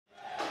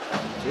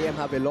JM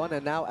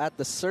Javelona now at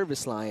the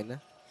service line.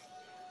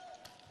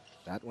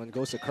 That one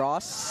goes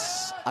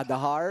across.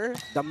 Adahar,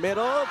 the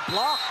middle,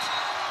 blocked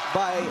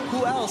by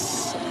who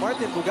else?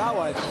 Martin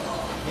Bugawan.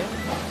 Yeah.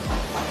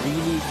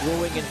 Really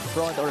going in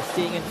front or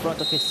staying in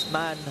front of his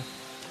man,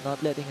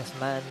 not letting his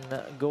man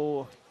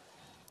go.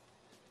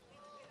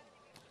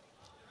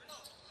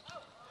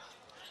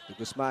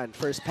 Guzman,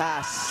 first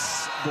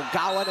pass.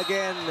 Bugawan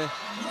again.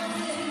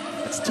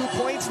 It's 2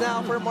 points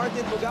now for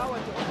Martin Bugawan.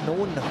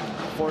 Known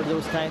for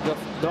those kinds of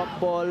drop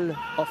ball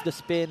off the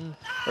spin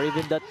or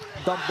even that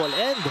dump ball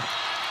and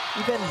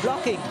even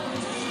blocking.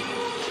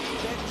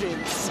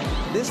 Vengeance,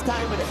 this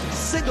time with a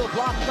single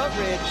block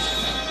coverage.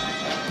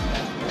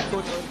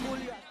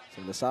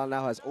 So LaSalle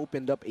now has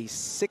opened up a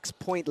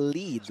 6-point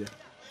lead.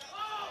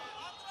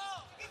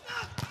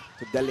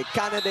 To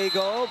Delicana they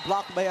go,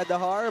 blocked by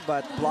Adahar,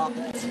 but blocked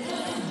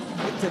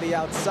into the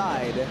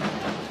outside.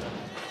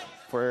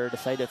 For the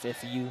side of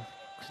FEU,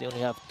 because they only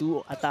have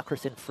 2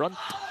 attackers in front.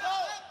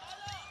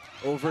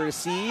 Over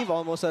receive,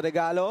 almost a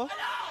regalo.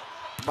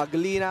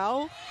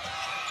 Maglinaw.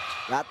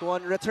 That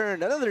one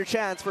returned. Another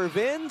chance for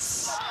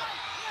Vince.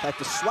 Tried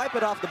to swipe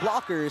it off the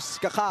blockers.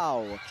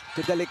 Cacao.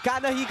 To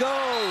Delicana he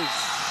goes.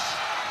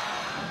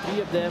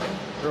 3 of them,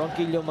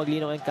 Ronquillo,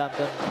 Maglinaw, and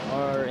Campton,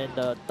 are in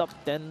the top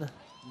 10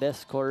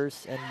 best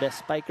scorers and best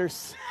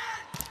spikers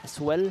as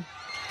well.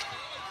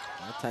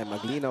 That time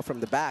Maglinaw from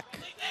the back.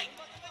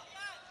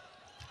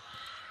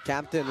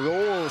 Campton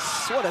rolls.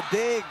 What a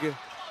dig.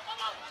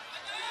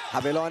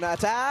 Javelona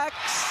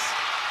attacks.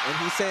 And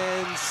he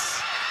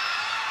sends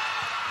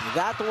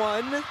that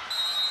one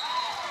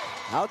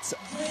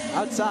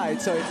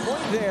outside. So a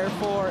point there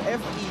for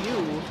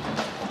FEU.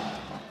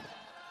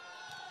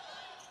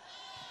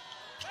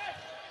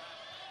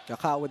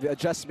 Cacao with the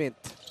adjustment.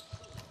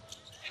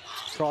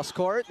 Cross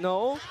court,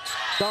 no.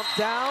 Dump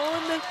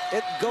down.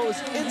 It goes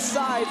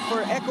inside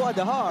for Echo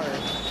Adahar.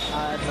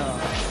 And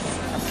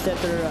a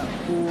setter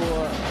who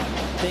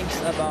thinks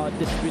about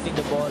distributing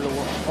the ball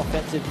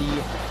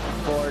offensively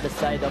for the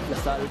side of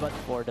LaSalle, but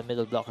for the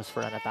middle blockers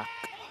for an attack.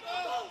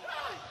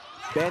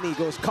 Benny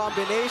goes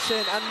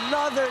combination.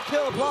 Another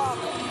kill block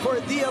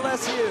for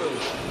DLSU.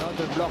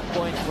 Another block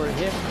point for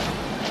him.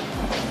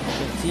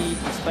 You can see,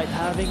 despite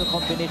having a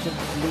combination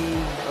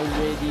playing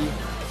already,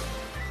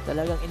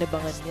 talagang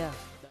inabangan niya.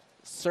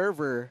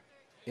 Server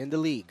in the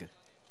league.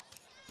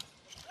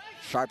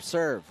 Sharp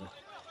serve.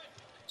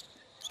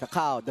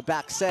 Cacao, the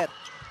back set.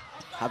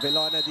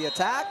 Javelona the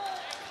attack.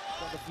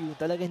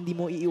 Talaga hindi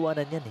mo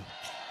iiwanan yan eh.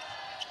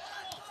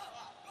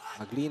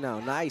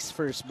 Maglinaw, nice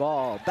first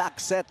ball. Back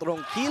set,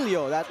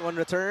 Ronquillo. That one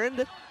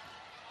returned.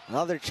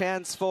 Another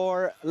chance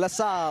for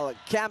LaSalle.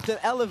 Campton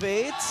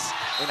elevates.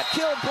 And a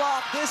kill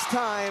block this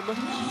time.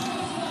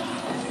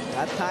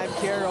 That time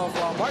care of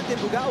Martin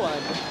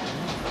Bugawan.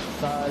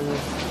 LaSalle,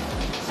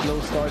 slow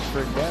start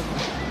for them.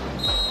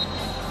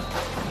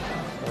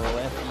 So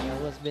FEU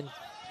has been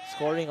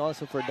scoring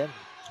also for them.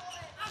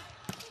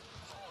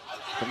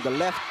 From the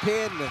left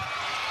pin.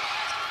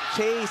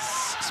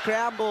 Chase,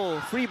 scramble,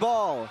 free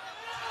ball.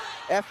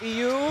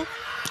 FEU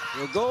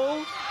will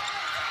go.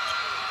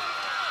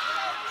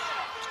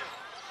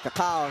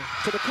 Cacao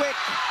to the quick.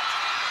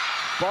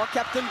 Ball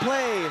kept in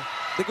play.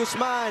 De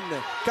Guzman.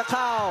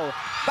 Cacao.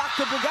 Back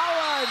to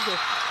Bugawan.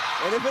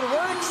 And if it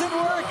works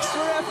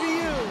for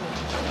FEU.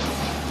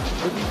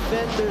 The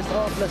defenders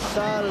of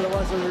LaSalle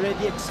was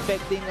already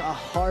expecting a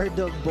hard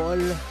ball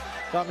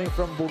coming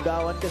from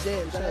Bugawan kasi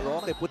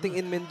okay, putting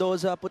in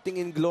Mendoza, putting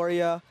in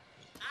Gloria.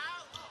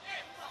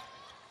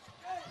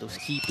 Those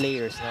key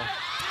players, no?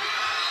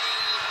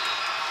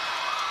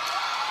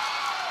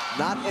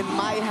 Not in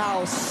my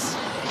house.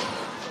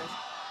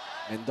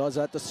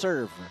 Mendoza to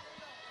serve.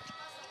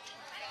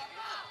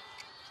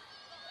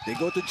 They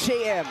go to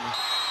JM.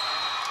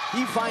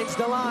 He finds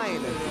the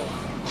line.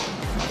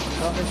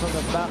 Coming from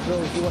the back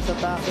row, he was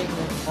attacking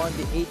on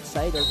the 8th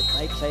side or the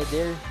 9th side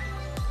there.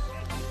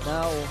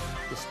 Now,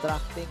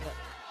 distracting.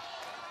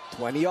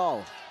 20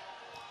 all.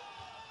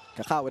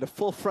 Cacao with a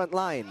full front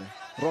line.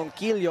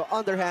 Ronquillo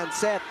underhand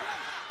set.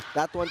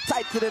 That one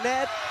tight to the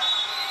net.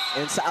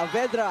 And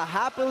Saavedra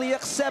happily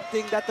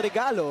accepting that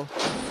regalo.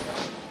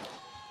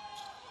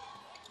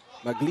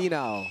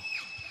 Maglinaw.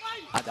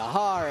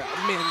 Adahar.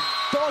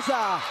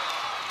 Mendoza.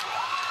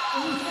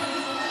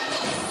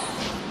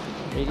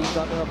 Really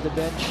coming off the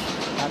bench.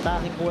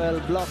 Attacking well,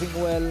 blocking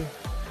well,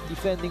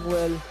 defending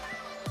well.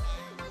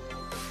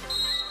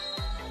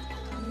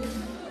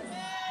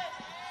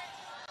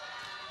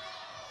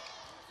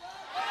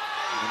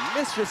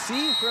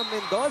 Misreceive from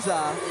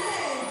Mendoza.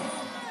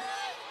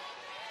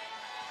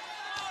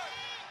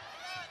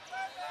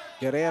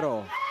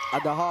 Guerrero,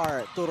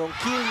 Adahar to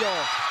Ronquillo.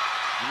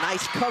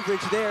 Nice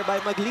coverage there by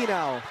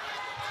Maglinaw.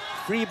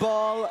 Free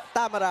ball,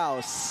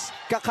 Tamaraws.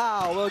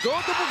 Cacao will go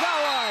to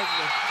Bugawan.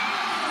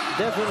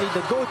 Definitely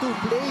the go-to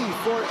play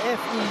for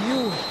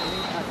FEU.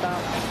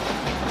 Attack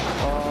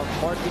of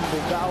Martin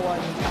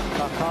Bugawan.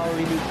 Cacao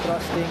really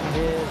trusting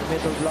his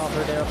middle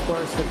blocker there. Of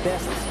course, the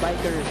best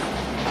spiker.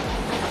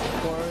 Of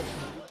course.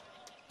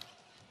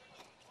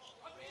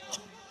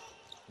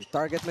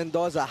 Target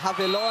Mendoza.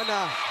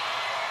 Javelona.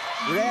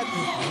 Read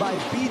by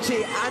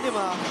PJ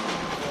Anima.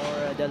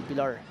 For Del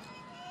Pilar.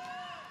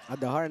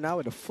 Adahar now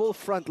with a full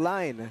front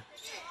line.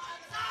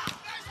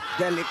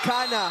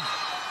 Delicana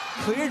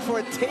cleared for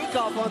a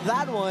takeoff on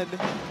that one.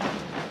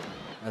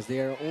 As they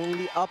are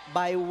only up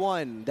by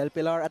 1. Del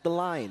Pilar at the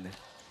line.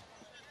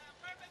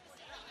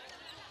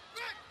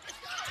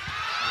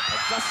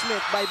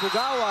 Adjustment by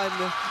Bugawan.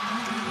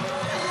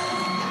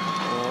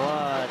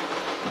 What?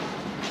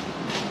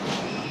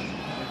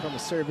 And from a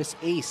service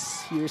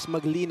ace, here's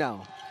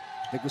Maglinaw.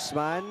 De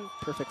Guzman,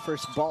 perfect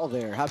first ball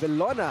there.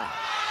 Javelona.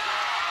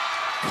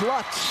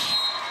 Clutch.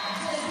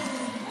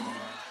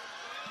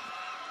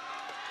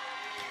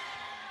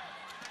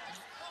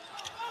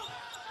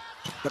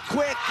 The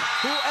quick,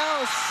 who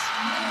else?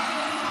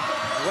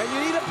 When you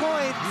need a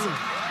point,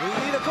 when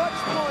you need a clutch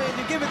point,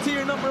 you give it to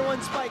your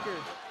 #1 spiker.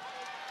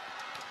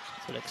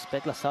 So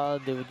expect LaSalle,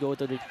 they would go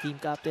to the team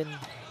captain.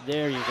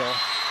 There you go.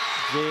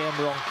 JM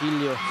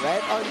Ronquillo.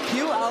 Right on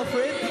cue,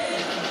 Alfred.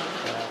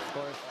 Yeah, of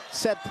course.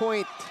 Set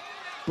point,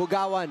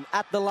 Bugawan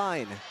at the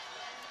line.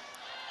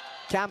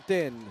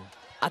 Campton,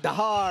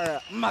 Adahar,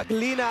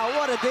 Maglina,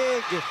 what a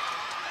dig.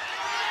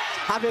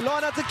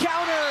 Javelona to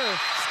counter,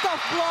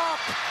 stuff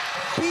block.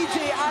 PJ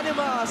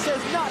Anima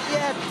says not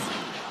yet.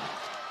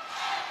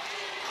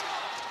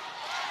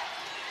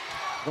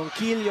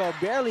 Ronquillo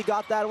barely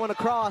got that one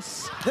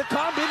across. The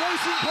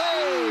combination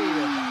play.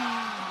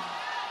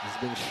 He's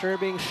been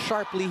serving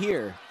sharply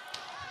here.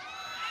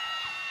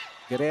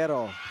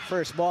 Guerrero,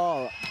 first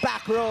ball,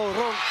 back row,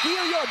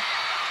 Ronquillo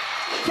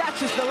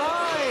catches the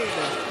line.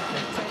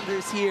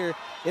 Contenders here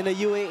in the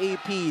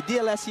UAAP.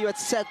 DLSU at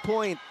set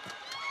point.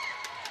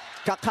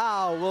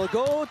 Cacao will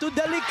go to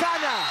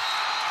Delicana.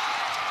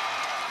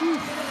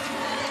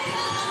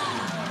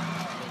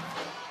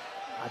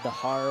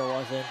 Adahar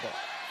wasn't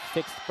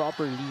fixed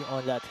properly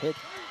on that hit.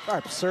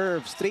 Sharp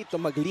serve straight to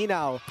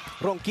Maglinaw.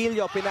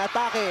 Ronquillo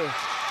pinatake.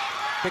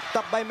 Picked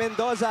up by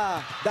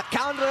Mendoza. The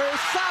counter,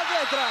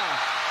 Saavedra.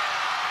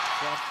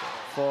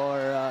 For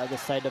the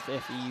side of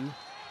FEU.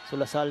 So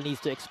LaSalle needs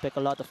to expect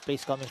a lot of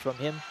plays coming from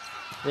him.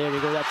 There you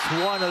go, that's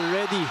one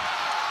already.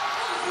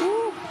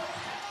 Woo.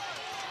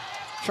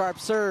 Sharp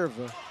serve.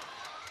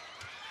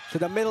 To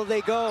the middle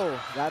they go.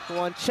 That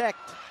one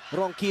checked.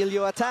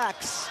 Ronquillo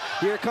attacks.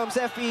 Here comes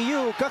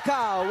FEU.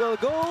 Cacao will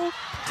go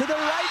to the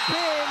right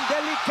pin.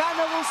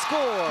 Delicana will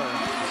score.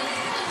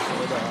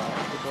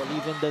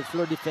 Even the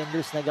floor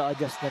defenders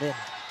nag-a-adjust na rin.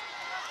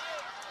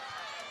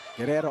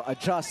 Guerrero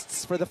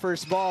adjusts for the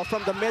first ball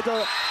from the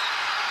middle.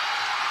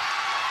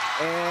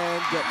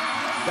 And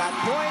that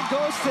point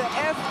goes to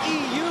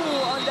FEU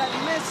on that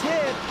miss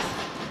hit.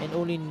 And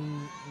only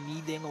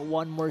needing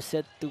one more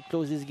set to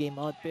close this game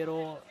out.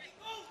 Pero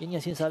yun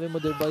nga sinasabi mo,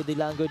 their body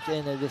language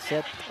and the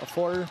set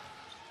 4.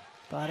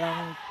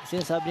 Parang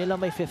sinasabi nila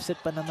may 5th set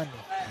pa naman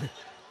eh.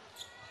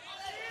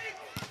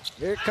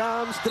 Here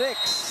comes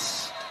Drix.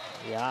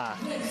 Yeah,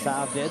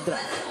 Saavedra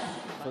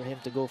for him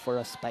to go for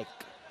a spike.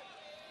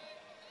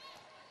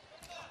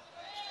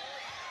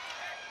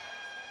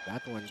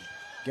 That one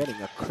getting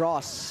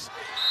across.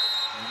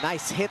 A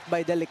nice hit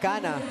by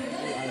Delicana.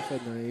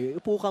 Alfred,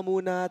 upo ka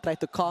muna, try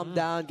to calm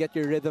down, get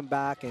your rhythm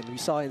back. And we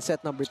saw in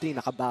set number 3,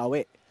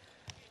 nakabawi.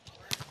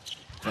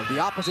 From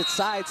the opposite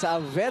side,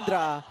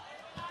 Saavedra.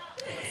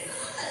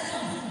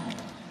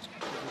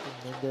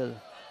 Middle.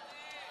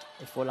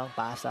 If walang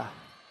pasa.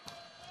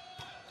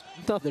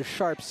 Another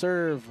sharp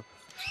serve.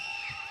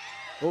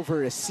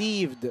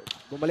 Over-received.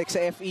 Bumalik sa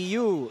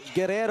FEU.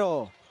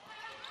 Guerrero.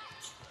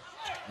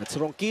 That's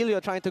Ronquillo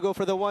trying to go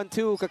for the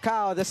 1-2.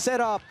 Cacao, the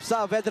setup.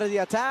 Saavedra, the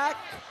attack.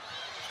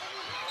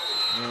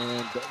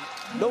 And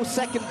no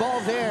second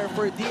ball there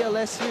for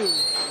DLSU.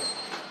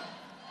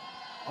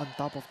 On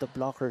top of the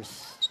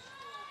blockers.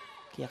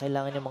 Kaya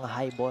kailangan yung mga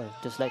high ball.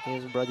 Just like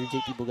his brother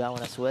JP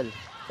Bugawan as well.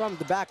 From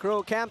the back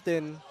row,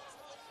 Campton.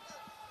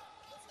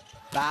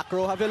 Back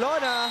row,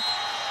 Javelona.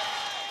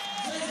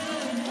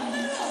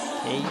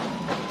 Okay,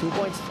 2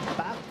 points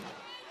back.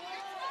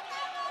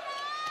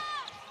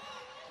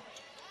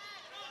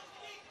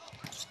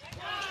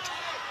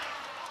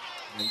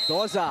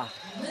 Mendoza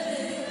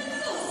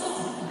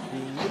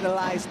being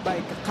utilized by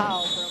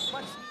Cacao for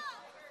a much.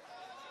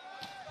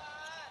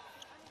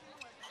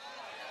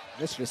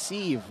 This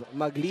receive,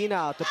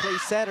 Maglinaw to play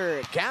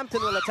setter.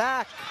 Campton will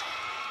attack.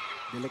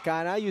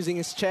 Delicana using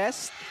his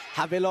chest.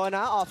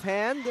 Javelona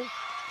offhand.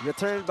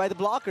 Returned by the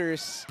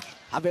blockers.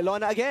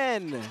 Javelona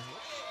again.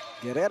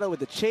 Guerrero with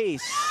the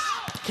chase.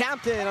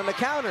 Campton on the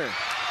counter.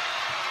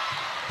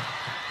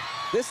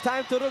 This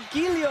time to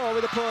Ronquillo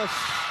with a push.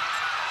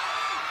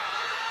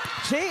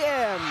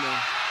 JM.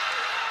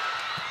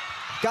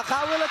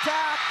 Cacao will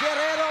attack.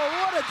 Guerrero,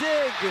 what a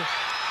dig.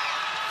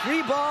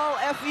 Free ball,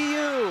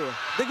 FEU.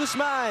 De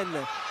Guzman.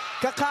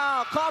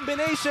 Cacao,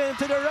 combination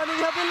to the running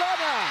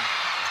Javelona.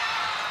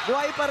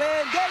 Buhay pa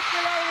rin. Del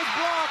Pilar is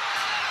blocked.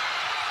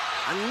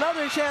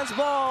 Another chance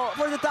ball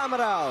for the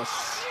Tamaraws.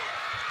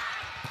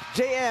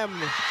 JM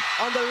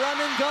on the run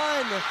and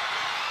gun.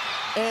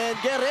 And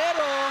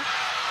Guerrero.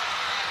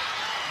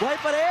 Buhay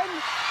pa rin.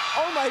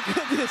 Oh my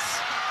goodness.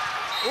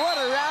 What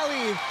a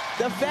rally.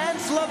 The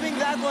fans loving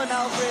that one,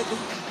 Alfred.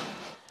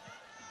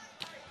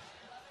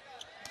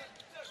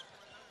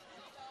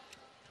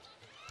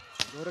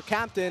 Go to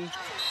Campton.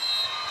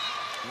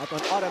 That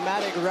one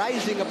automatic,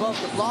 rising above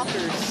the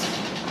blockers.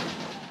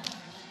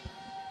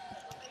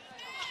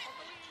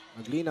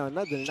 Maglino,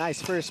 another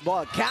nice first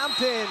ball.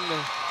 Campton!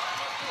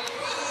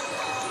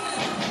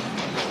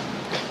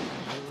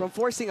 From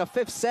forcing a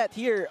fifth set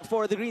here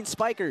for the Green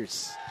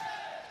Spikers.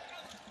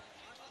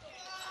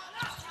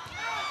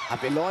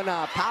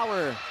 Avelona,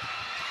 power.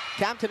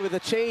 Campton with a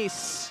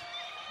chase.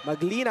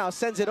 Maglino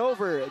sends it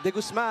over. De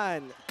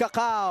Guzman,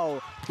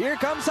 Cacao. Here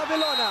comes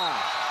Avelona.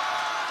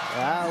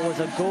 That was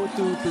a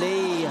go-to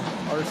play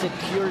or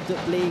secured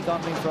play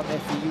coming from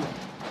FEU.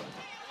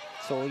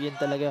 So yun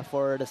talaga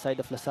for the side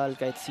of LaSalle,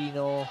 kahit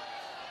sino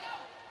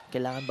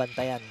kailangan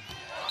bantayan.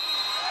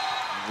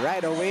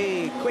 Right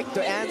away, quick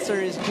to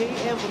answer is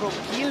JM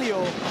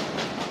Ronquillo.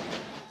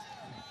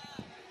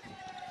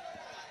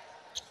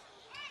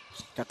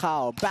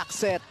 Cacao, back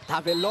set,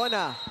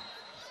 Avelona.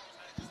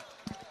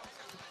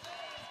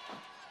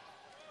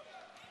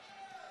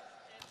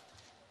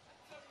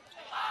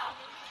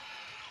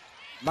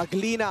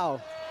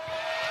 Maglino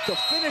to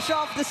finish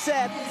off the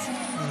set.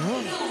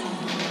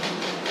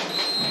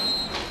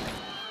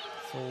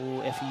 So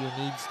FEU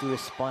needs to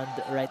respond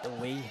right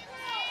away.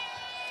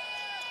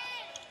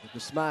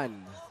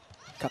 Guzman,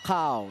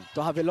 Cacao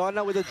to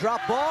Avelona with a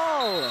drop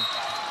ball.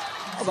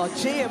 How about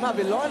JM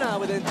Avelona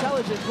with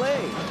intelligent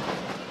play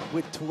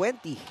with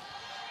 20.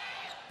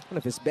 One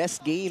of his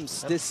best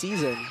games this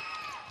season.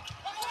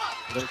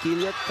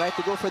 Ronquillo tried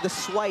to go for the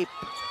swipe.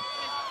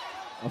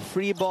 A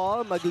free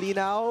ball,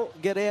 Maglino,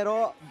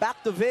 Guerrero,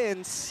 back to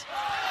Vince.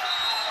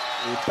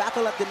 A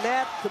battle at the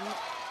net.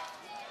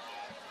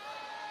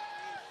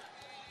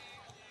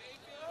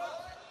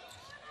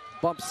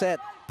 Bump set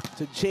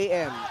to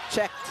JM,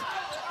 checked.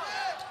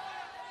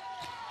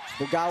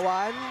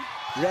 Bugawan,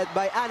 read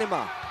by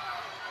Anima.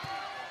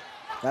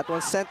 That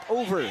one sent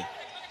over.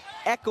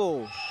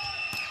 Echo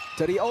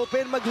to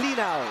reopen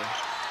Maglino.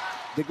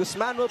 De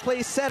Guzman will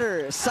play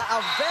setter.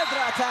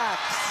 Saavedra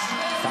attacks.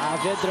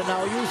 Saavedra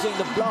now using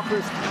the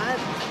blocker's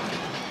hand.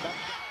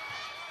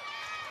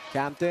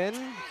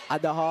 Campton,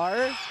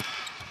 Adahar.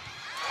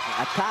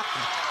 Attack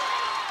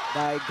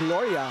by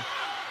Gloria.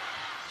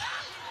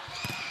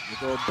 We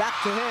go back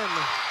to him.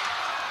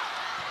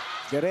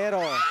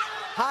 Guerrero,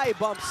 high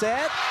bump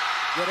set.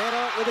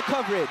 Guerrero with the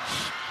coverage.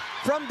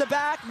 From the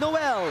back,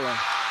 Noel.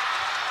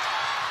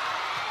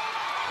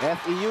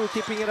 FEU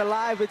keeping it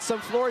alive with some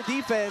floor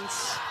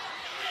defense.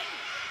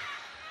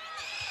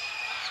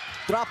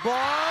 Drop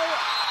ball,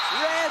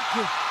 read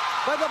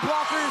by the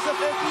blockers of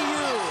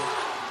FEU.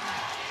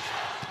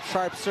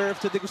 Sharp serve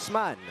to De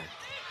Guzman.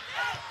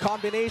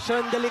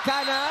 Combination,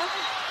 Delicana.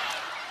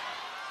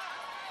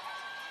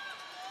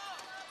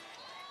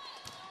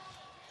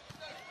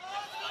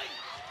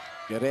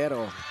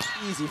 Guerrero,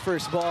 easy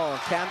first ball.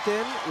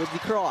 Campton with the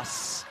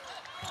cross.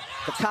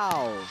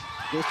 Cacao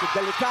goes to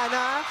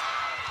Delicana.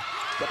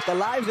 Kept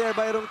alive there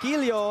by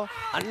Ronquillo.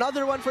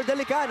 Another one for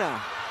Delicana.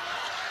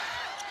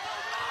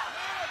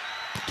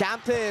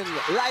 Campton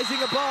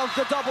rising above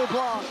the double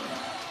block.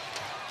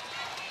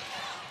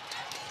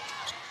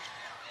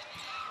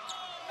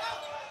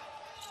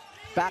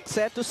 Back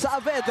set to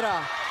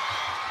Saavedra.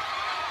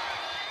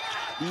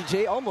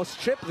 DJ almost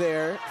tripped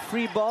there.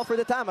 Free ball for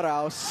the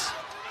Tamaraws.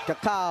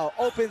 Cacao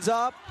opens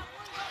up.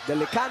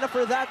 Delicana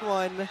for that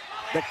one.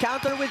 The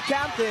counter with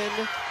Campton.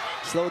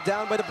 Slowed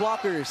down by the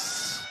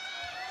blockers.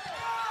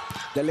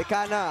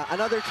 Delicana,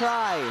 another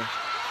try.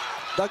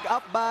 Dug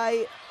up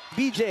by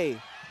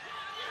BJ.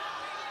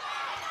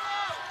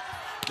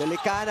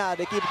 Delicana,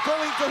 they keep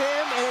going to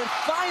him, and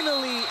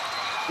finally,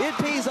 it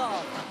pays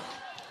off.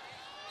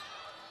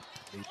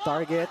 They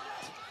target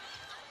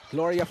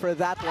Gloria for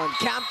that one.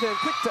 Campton,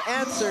 quick to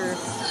answer.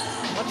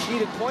 Much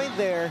needed point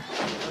there.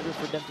 In order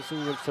for them to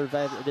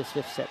survive this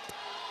fifth set.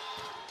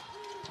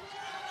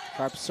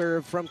 Sharp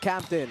serve from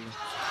Campton.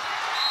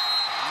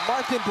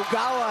 Martin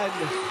Bugawan.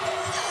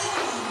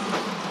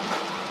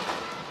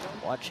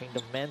 Watching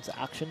the men's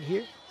action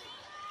here.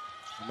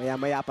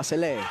 Maya-maya pa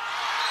sila eh.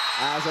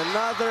 As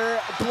another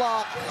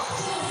block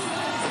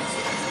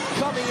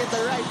coming at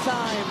the right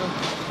time.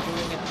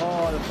 Doing it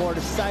all for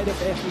the side of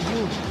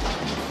FEU.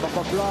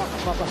 Mapa-block,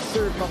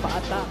 mapa-serve,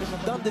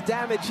 mapa-attack. Done the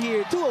damage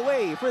here. 2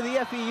 away for the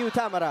FEU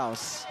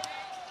Tamaraws.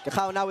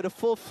 Cacao now with a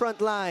full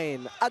front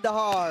line.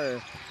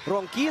 Adahar.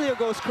 Ronquillo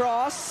goes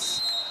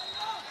cross.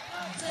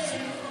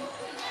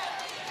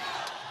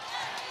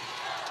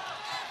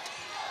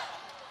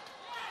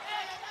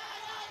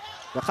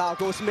 Cacao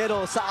goes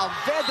middle.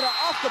 Saavedra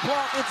off the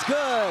block. It's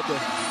good.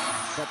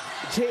 But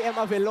JM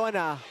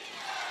Avelona,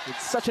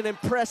 it's such an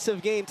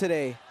impressive game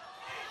today.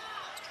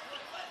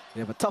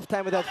 They have a tough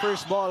time with that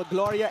first ball.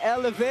 Gloria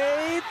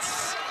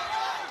elevates.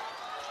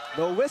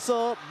 No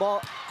whistle.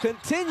 Ball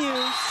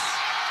continues.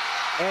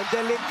 And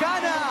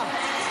Delicana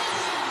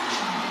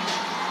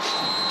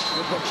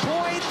with the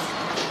point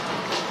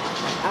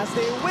as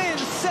they win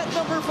set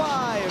number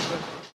 5.